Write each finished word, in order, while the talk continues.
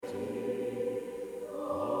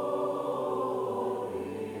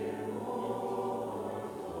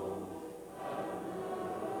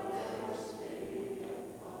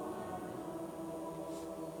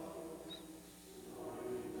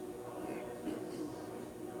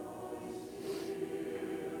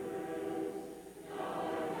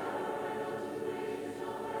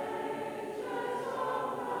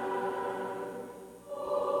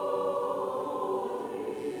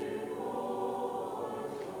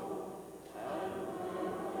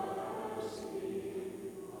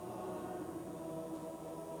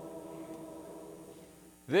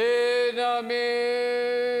Dinamis.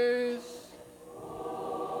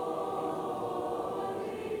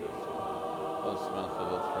 Postmaster of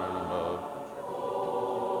the throne above.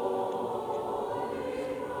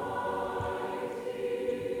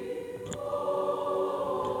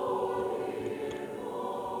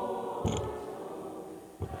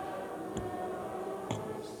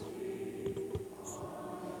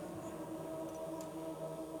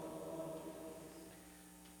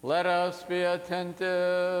 Let us be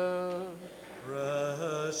attentive.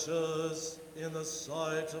 Precious in the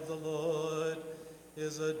sight of the Lord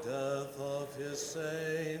is the death of his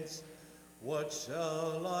saints. What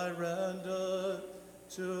shall I render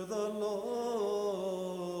to the Lord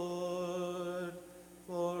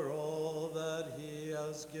for all that he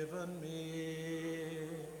has given me?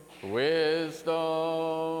 Wisdom.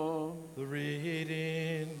 The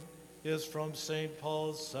reading is from St.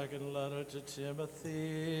 Paul's second letter to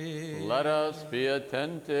Timothy. Let us be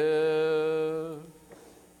attentive.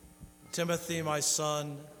 Timothy, my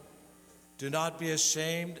son, do not be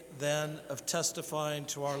ashamed then of testifying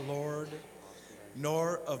to our Lord,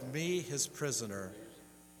 nor of me, his prisoner,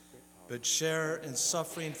 but share in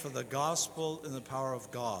suffering for the gospel in the power of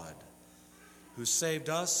God, who saved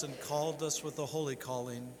us and called us with a holy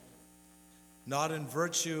calling, not in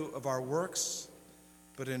virtue of our works,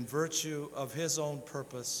 but in virtue of his own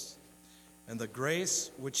purpose and the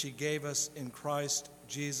grace which he gave us in Christ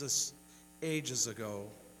Jesus ages ago,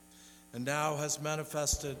 and now has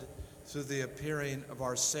manifested through the appearing of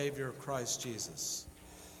our Savior Christ Jesus,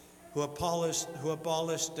 who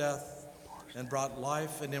abolished death and brought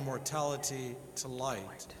life and immortality to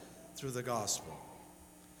light through the gospel.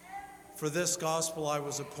 For this gospel I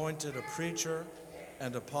was appointed a preacher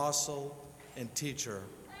and apostle and teacher,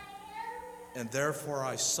 and therefore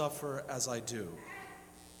I suffer as I do.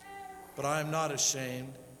 But I am not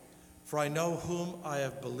ashamed, for I know whom I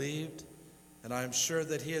have believed, and I am sure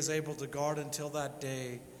that he is able to guard until that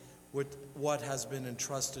day with what has been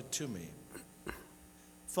entrusted to me.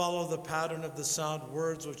 Follow the pattern of the sound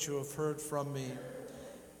words which you have heard from me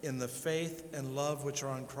in the faith and love which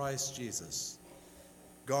are in Christ Jesus.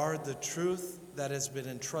 Guard the truth that has been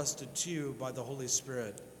entrusted to you by the Holy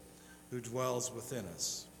Spirit who dwells within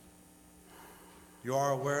us. You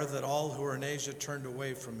are aware that all who are in Asia turned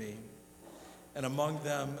away from me, and among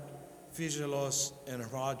them Phygelos and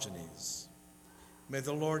Hermogenes. May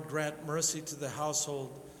the Lord grant mercy to the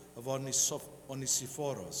household of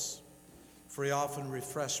Onesiphorus, for he often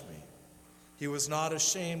refreshed me. He was not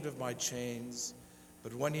ashamed of my chains,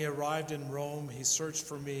 but when he arrived in Rome, he searched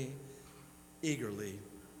for me eagerly,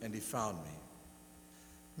 and he found me.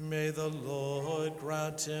 May the Lord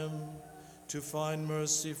grant him to find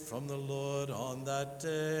mercy from the Lord on that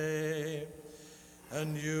day.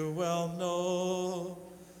 And you well know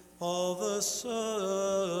all the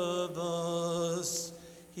service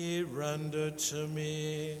he rendered to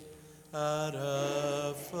me at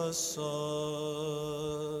Ephesus.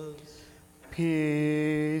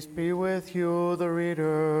 Peace be with you, the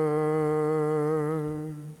reader.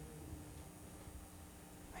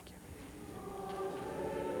 Thank you.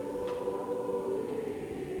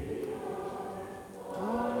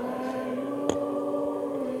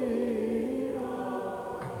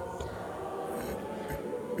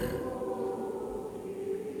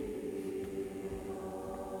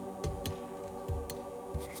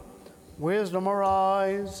 Wisdom,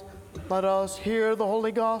 arise. Let us hear the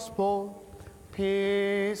holy gospel.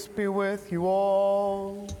 Peace be with you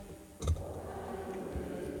all.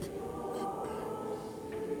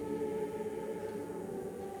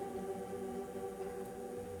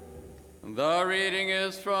 The reading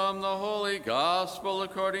is from the Holy Gospel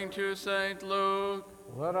according to St. Luke.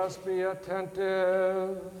 Let us be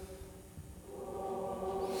attentive.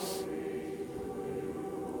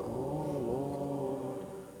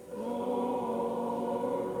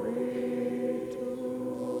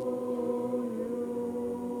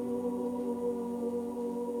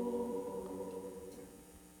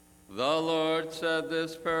 The Lord said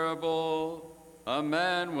this parable. A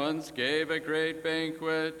man once gave a great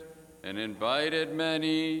banquet and invited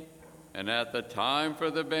many. And at the time for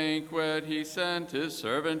the banquet, he sent his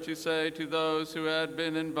servant to say to those who had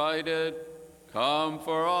been invited, "Come,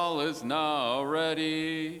 for all is now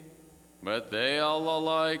ready." But they all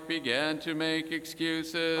alike began to make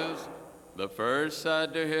excuses. The first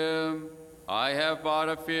said to him, "I have bought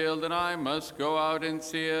a field and I must go out and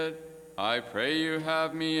see it. I pray you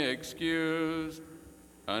have me excused."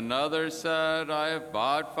 Another said, "I have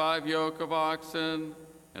bought 5 yoke of oxen,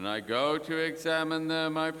 and I go to examine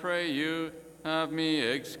them. I pray you have me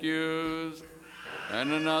excused."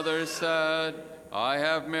 And another said, I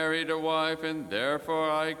have married a wife, and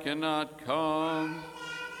therefore I cannot come.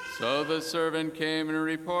 So the servant came and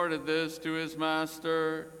reported this to his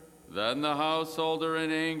master. Then the householder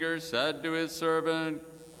in anger said to his servant,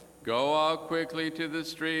 Go out quickly to the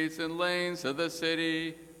streets and lanes of the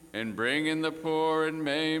city, and bring in the poor and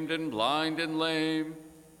maimed and blind and lame.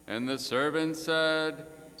 And the servant said,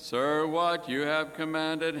 Sir, what you have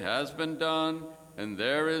commanded has been done, and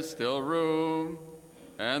there is still room.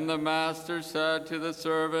 And the master said to the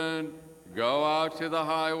servant, Go out to the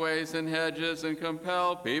highways and hedges and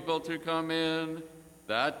compel people to come in,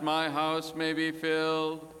 that my house may be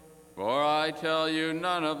filled. For I tell you,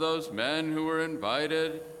 none of those men who were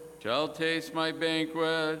invited shall taste my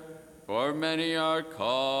banquet, for many are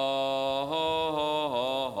called,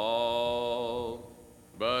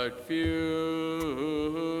 but few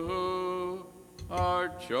are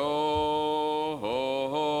chosen.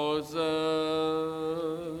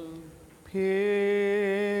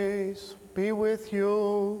 Peace be with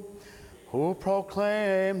you who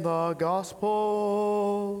proclaim the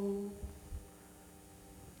gospel.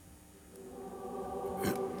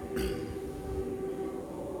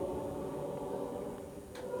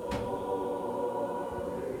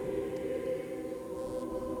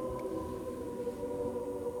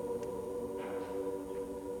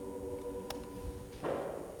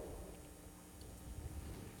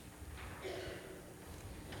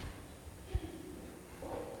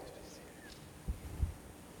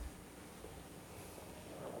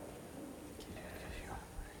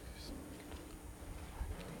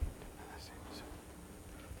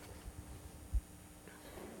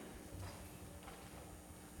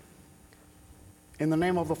 In the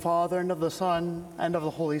name of the Father, and of the Son, and of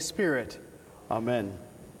the Holy Spirit. Amen.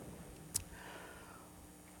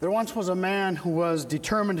 There once was a man who was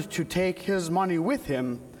determined to take his money with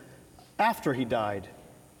him after he died.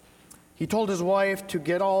 He told his wife to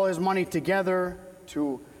get all his money together,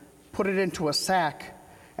 to put it into a sack,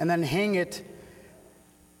 and then hang it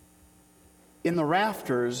in the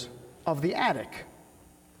rafters of the attic.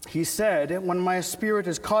 He said, When my spirit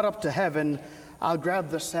is caught up to heaven, I'll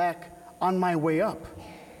grab the sack on my way up.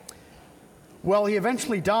 Well, he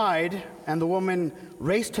eventually died, and the woman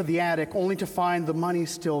raced to the attic only to find the money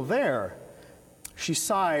still there. She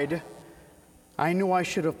sighed, I knew I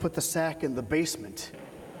should have put the sack in the basement.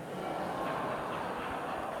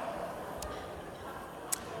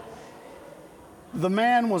 The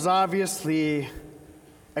man was obviously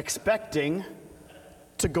expecting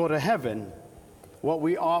to go to heaven, what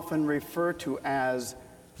we often refer to as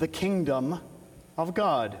the kingdom of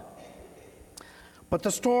God. But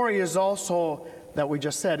the story is also, that we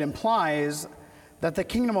just said, implies that the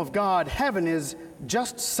kingdom of God, heaven, is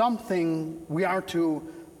just something we are to,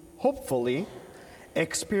 hopefully,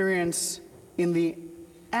 experience in the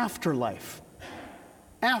afterlife,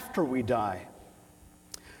 after we die.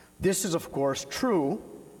 This is, of course, true,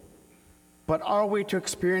 but are we to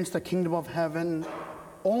experience the kingdom of heaven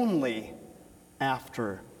only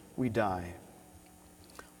after we die?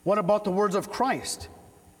 What about the words of Christ?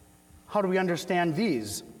 How do we understand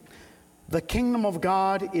these? The kingdom of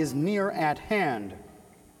God is near at hand.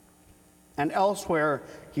 And elsewhere,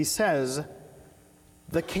 he says,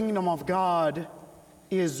 the kingdom of God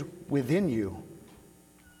is within you.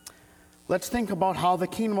 Let's think about how the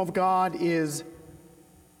kingdom of God is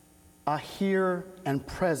a here and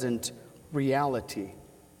present reality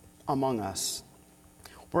among us,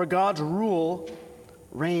 where God's rule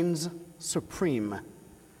reigns supreme,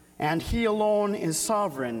 and he alone is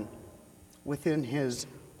sovereign within his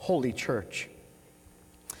holy church.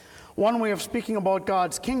 One way of speaking about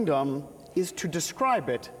God's kingdom is to describe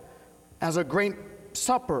it as a great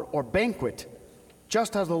supper or banquet,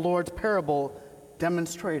 just as the Lord's parable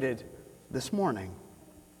demonstrated this morning.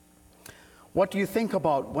 What do you think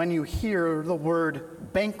about when you hear the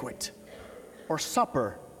word banquet or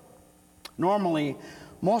supper? Normally,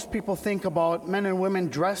 most people think about men and women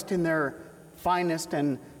dressed in their finest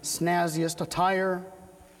and snazziest attire,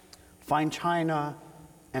 fine china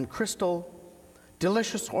and crystal,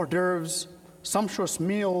 delicious hors d'oeuvres, sumptuous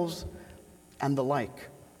meals, and the like.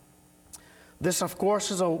 This, of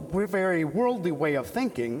course, is a very worldly way of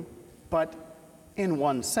thinking, but in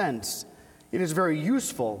one sense, it is very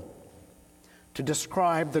useful to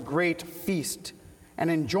describe the great feast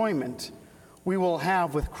and enjoyment we will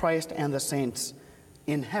have with Christ and the saints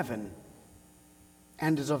in heaven,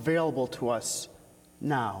 and is available to us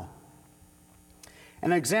now.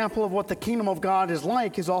 An example of what the kingdom of God is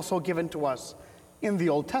like is also given to us in the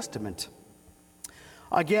Old Testament.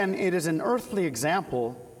 Again, it is an earthly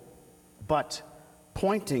example, but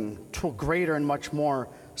pointing to a greater and much more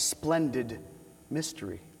splendid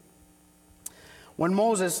mystery. When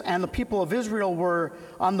Moses and the people of Israel were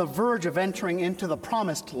on the verge of entering into the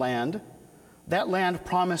promised land, that land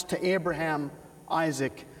promised to Abraham,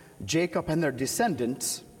 Isaac, Jacob, and their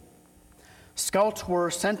descendants, scouts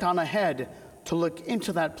were sent on ahead to look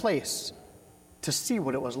into that place to see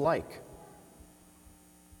what it was like.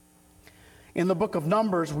 In the book of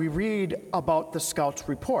Numbers, we read about the scouts'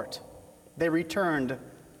 report. They returned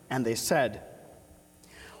and they said,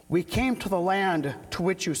 "We came to the land to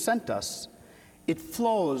which you sent us. It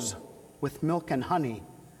flows with milk and honey,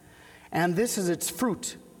 and this is its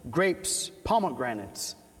fruit, grapes,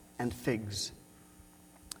 pomegranates, and figs."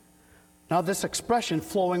 Now, this expression,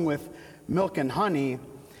 flowing with milk and honey,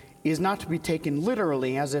 is not to be taken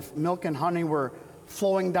literally as if milk and honey were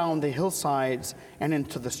flowing down the hillsides and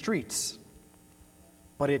into the streets.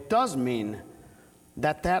 But it does mean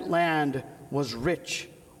that that land was rich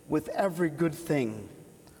with every good thing,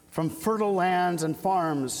 from fertile lands and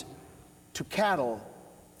farms to cattle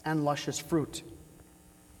and luscious fruit.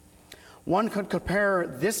 One could compare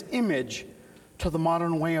this image to the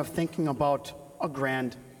modern way of thinking about a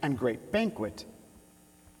grand and great banquet.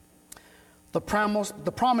 The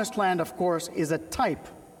promised land, of course, is a type,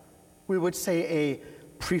 we would say a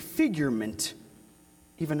prefigurement,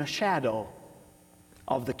 even a shadow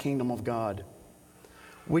of the kingdom of God,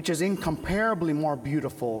 which is incomparably more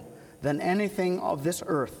beautiful than anything of this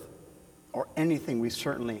earth or anything we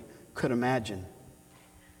certainly could imagine.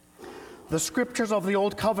 The scriptures of the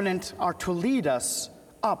Old Covenant are to lead us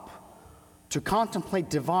up to contemplate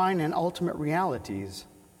divine and ultimate realities.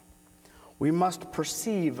 We must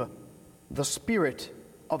perceive the spirit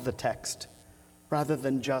of the text rather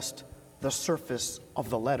than just the surface of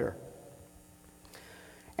the letter.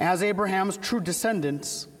 As Abraham's true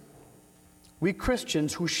descendants, we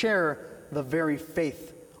Christians who share the very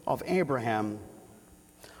faith of Abraham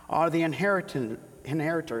are the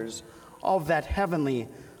inheritors of that heavenly,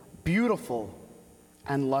 beautiful,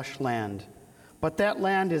 and lush land. But that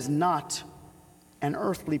land is not an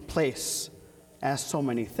earthly place, as so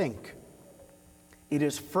many think. It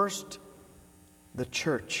is first the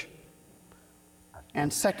church,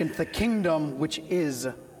 and second, the kingdom which is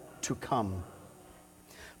to come.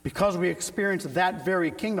 Because we experience that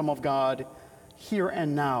very kingdom of God here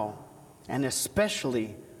and now, and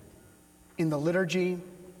especially in the liturgy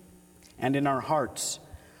and in our hearts,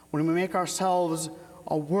 when we make ourselves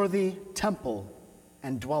a worthy temple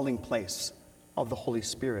and dwelling place of the Holy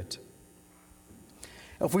Spirit.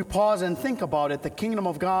 If we pause and think about it, the kingdom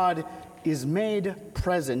of God is made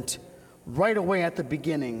present right away at the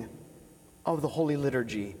beginning of the Holy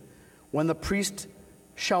Liturgy, when the priest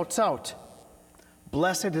shouts out,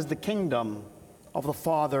 "Blessed is the kingdom of the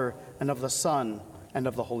Father and of the Son and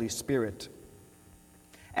of the Holy Spirit."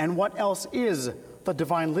 And what else is the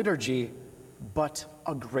divine liturgy but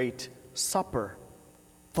a great supper?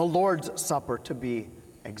 The Lord's Supper, to be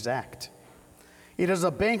exact. It is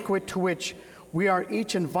a banquet to which we are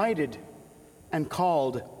each invited and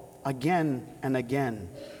called again and again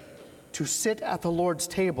to sit at the Lord's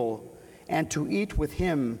table and to eat with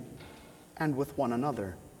Him and with one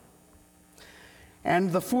another.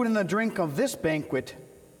 And the food and the drink of this banquet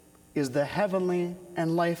is the heavenly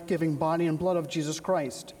and life-giving body and blood of Jesus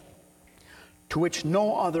Christ, to which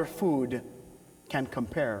no other food can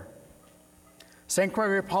compare. St.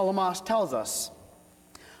 Gregory Palamas tells us,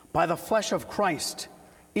 by the flesh of Christ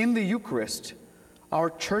in the Eucharist, our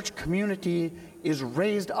church community is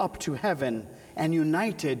raised up to heaven and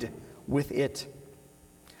united with it.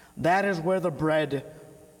 That is where the bread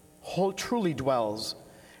truly dwells,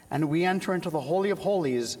 and we enter into the Holy of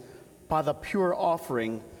Holies by the pure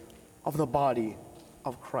offering of the body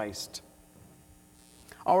of Christ.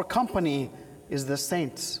 Our company is the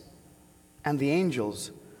saints and the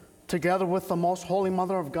angels, together with the most holy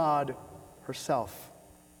Mother of God herself.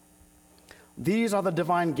 These are the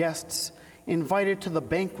divine guests invited to the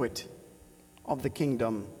banquet of the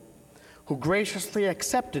kingdom, who graciously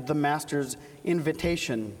accepted the Master's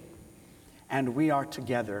invitation, and we are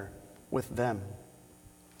together with them.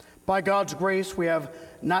 By God's grace, we have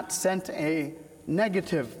not sent a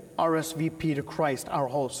negative RSVP to Christ, our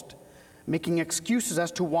host, making excuses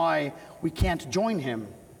as to why we can't join Him.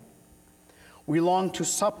 We long to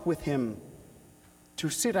sup with Him, to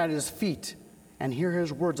sit at His feet and hear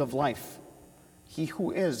His words of life, He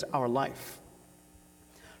who is our life.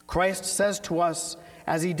 Christ says to us,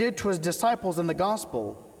 as He did to His disciples in the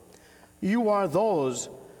gospel, "You are those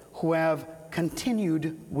who have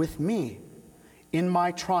continued with me in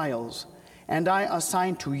my trials, and I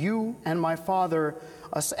assign to you and my Father,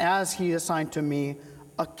 as He assigned to me,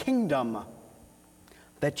 a kingdom,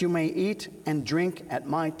 that you may eat and drink at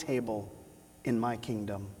my table in my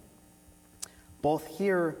kingdom." both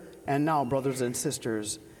here and now, brothers and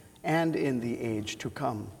sisters, and in the age to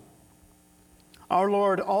come. Our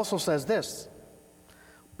Lord also says this,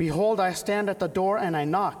 "Behold, I stand at the door and I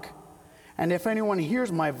knock, and if anyone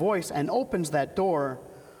hears my voice and opens that door,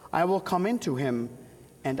 I will come into him,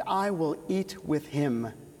 and I will eat with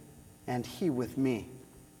him, and he with me."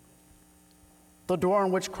 The door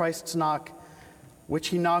on which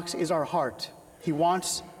he knocks, is our heart. He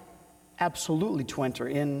wants absolutely to enter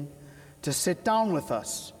in, to sit down with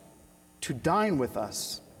us, to dine with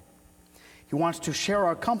us. He wants to share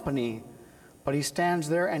our company, but he stands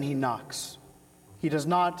there and he knocks. He does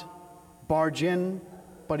not barge in,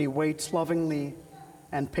 but he waits lovingly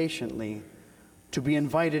and patiently to be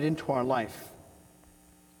invited into our life.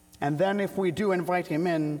 And then if we do invite him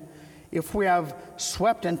in, if we have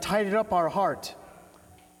swept and tidied up our heart,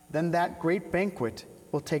 then that great banquet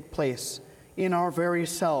will take place in our very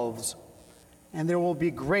selves, and there will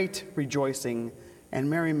be great rejoicing and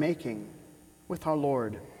merrymaking with our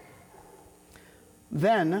Lord.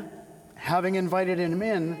 Then, having invited him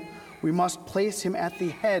in, we must place him at the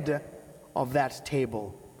head of that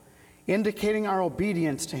table, indicating our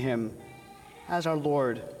obedience to him as our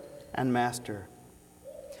Lord and Master.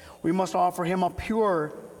 We must offer him a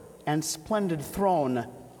pure and splendid throne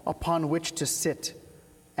upon which to sit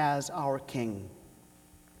as our King.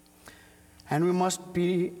 And we must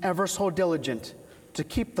be ever so diligent to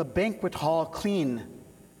keep the banquet hall clean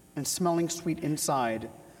and smelling sweet inside,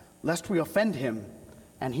 lest we offend him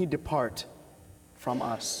and he depart from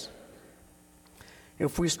us.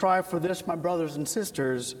 If we strive for this, my brothers and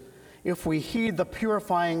sisters, if we heed the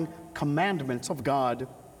purifying commandments of God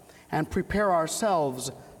and prepare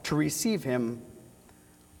ourselves to receive him,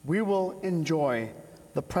 we will enjoy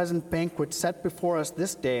the present banquet set before us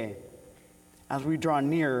this day as we draw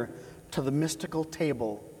near to the mystical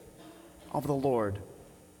table of the Lord.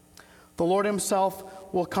 The Lord himself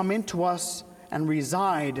will come into us and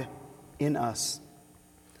reside in us,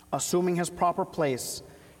 assuming his proper place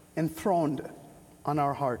enthroned on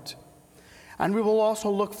our heart. And we will also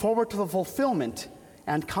look forward to the fulfillment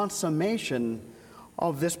and consummation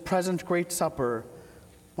of this present great supper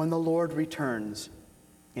when the Lord returns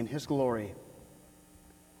in his glory.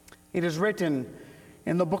 It is written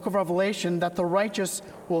in the book of Revelation that the righteous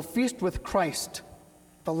will feast with Christ,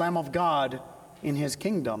 the Lamb of God, in his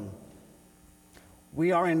kingdom.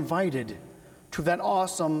 We are invited to that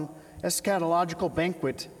awesome eschatological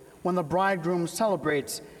banquet when the bridegroom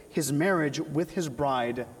celebrates his marriage with his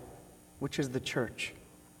bride, which is the church.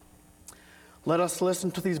 Let us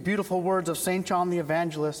listen to these beautiful words of St. John the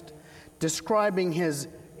Evangelist describing his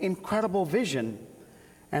incredible vision,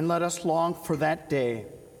 and let us long for that day,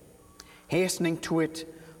 hastening to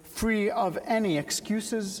it free of any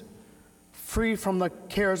excuses, free from the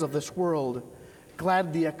cares of this world,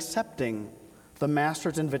 gladly accepting the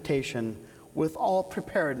Master's invitation with all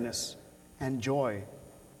preparedness and joy.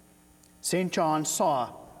 St. John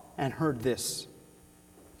saw and heard this.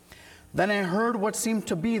 Then I heard what seemed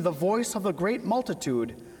to be the voice of a great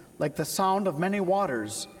multitude, like the sound of many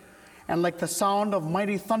waters, and like the sound of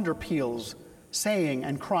mighty thunder peals, saying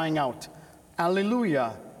and crying out,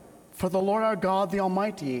 Alleluia, for the Lord our God, the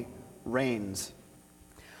Almighty, reigns.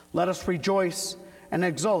 Let us rejoice and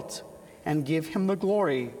exult and give him the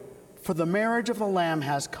glory, for the marriage of the Lamb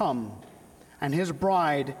has come, and his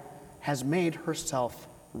bride has made herself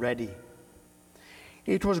ready.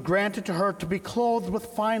 It was granted to her to be clothed with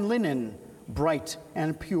fine linen, bright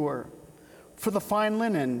and pure, for the fine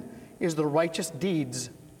linen is the righteous deeds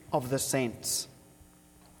of the saints.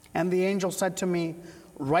 And the angel said to me,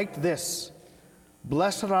 Write this,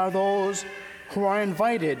 Blessed are those who are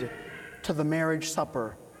invited to the marriage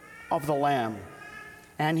supper of the Lamb.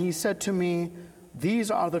 And he said to me,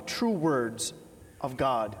 These are the true words of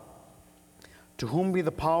God. To whom be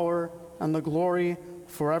the power and the glory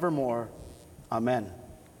forevermore. Amen.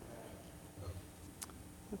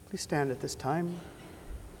 Please stand at this time.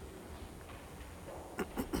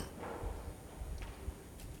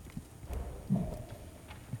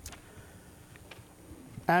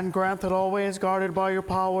 And grant that always guarded by your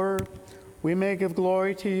power, we may give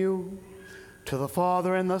glory to you, to the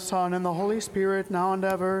Father and the Son and the Holy Spirit, now and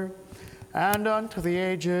ever, and unto the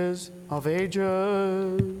ages of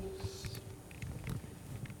ages.